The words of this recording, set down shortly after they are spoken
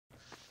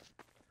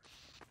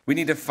We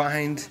need to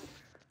find...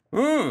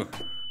 Ooh.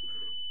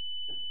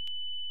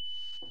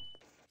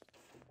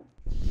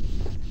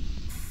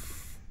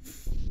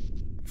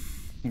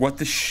 What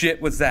the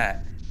shit was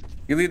that?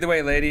 You lead the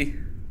way, lady.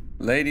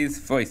 Lady's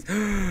voice.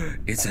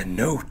 It's a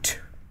note.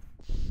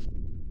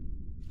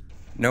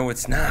 No,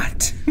 it's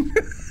not.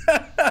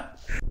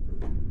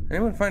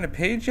 Anyone find a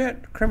page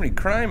yet? Criminy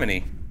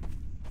criminy.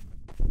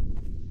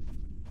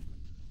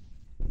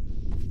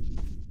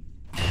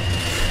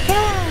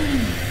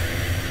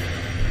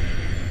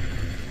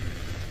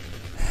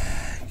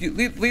 You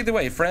lead the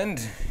way,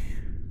 friend.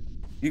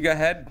 You go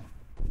ahead.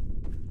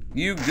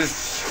 You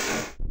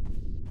just...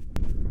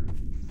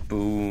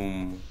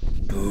 Boom.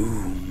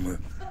 Boom.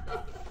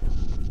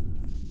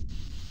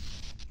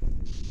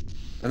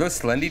 Are those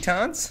Slendy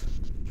taunts?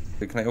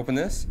 Can I open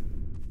this?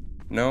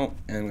 No.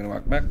 And I'm gonna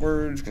walk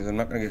backwards because I'm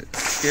not gonna get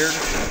scared.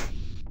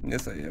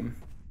 Yes, I am.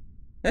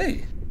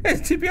 Hey,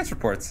 TPS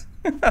reports.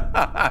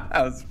 That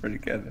was pretty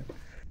good.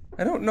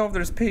 I don't know if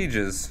there's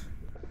pages.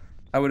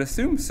 I would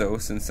assume so,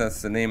 since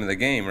that's the name of the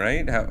game,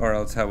 right? Or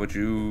else how would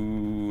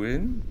you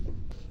win?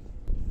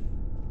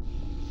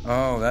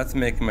 Oh, that's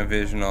making my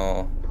vision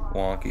all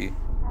wonky.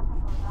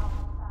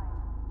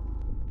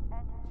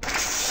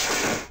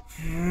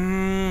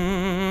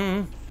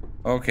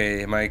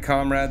 Okay, my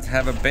comrades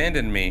have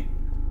abandoned me.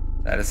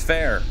 That is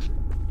fair.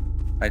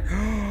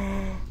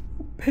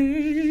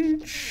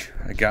 Page.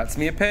 I got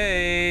me a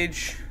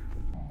page.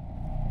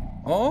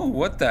 Oh,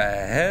 what the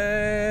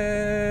heck?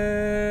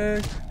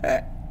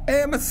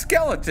 Hey, I'm a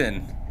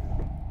skeleton.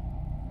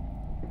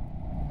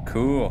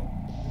 Cool.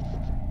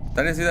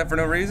 Did I see that for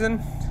no reason?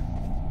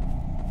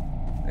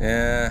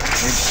 Yeah.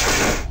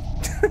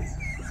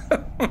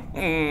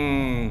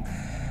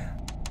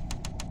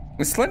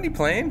 Was Slendy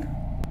playing?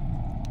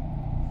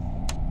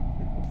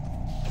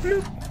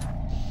 Bloop.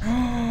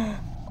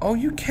 Oh,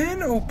 you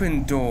can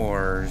open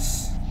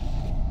doors.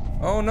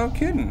 Oh, no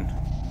kidding.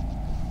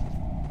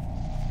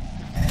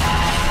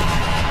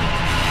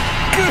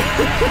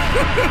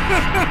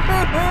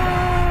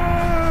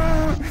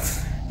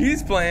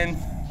 He's playing.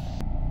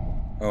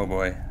 Oh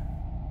boy.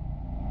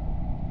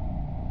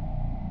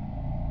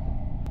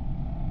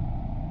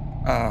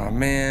 Oh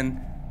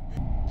man.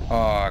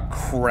 Oh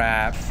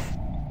crap.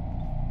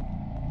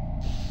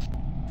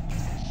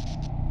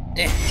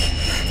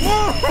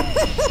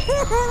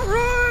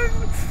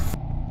 Run!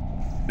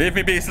 Leave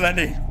me be,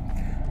 Slendy.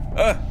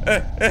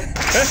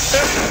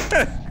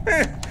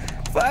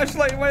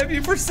 Flashlight, why have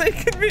you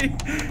forsaken me?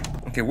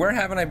 Okay, where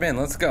haven't I been?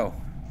 Let's go.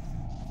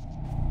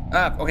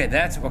 Up. Okay,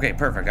 that's okay.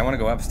 Perfect. I want to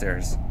go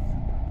upstairs.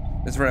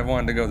 This is where I've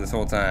wanted to go this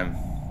whole time.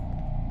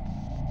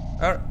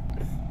 All right.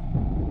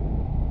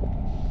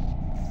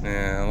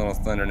 Yeah, a little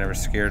Slender never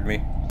scared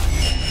me.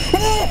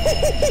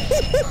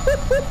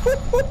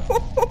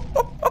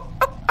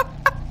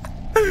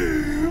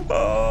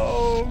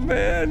 Oh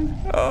man.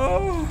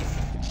 Oh.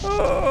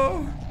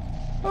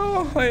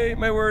 I ate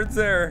my words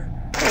there.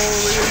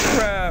 Holy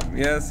crap.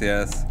 Yes,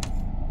 yes.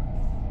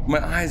 My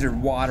eyes are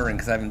watering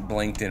because I haven't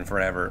blinked in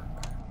forever.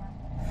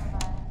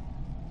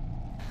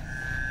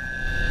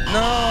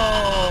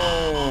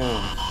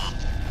 No!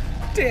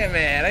 Damn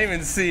it, I didn't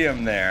even see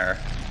him there.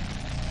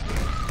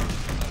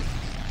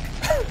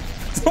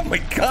 Oh my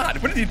god,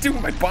 what did you do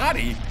with my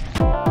body?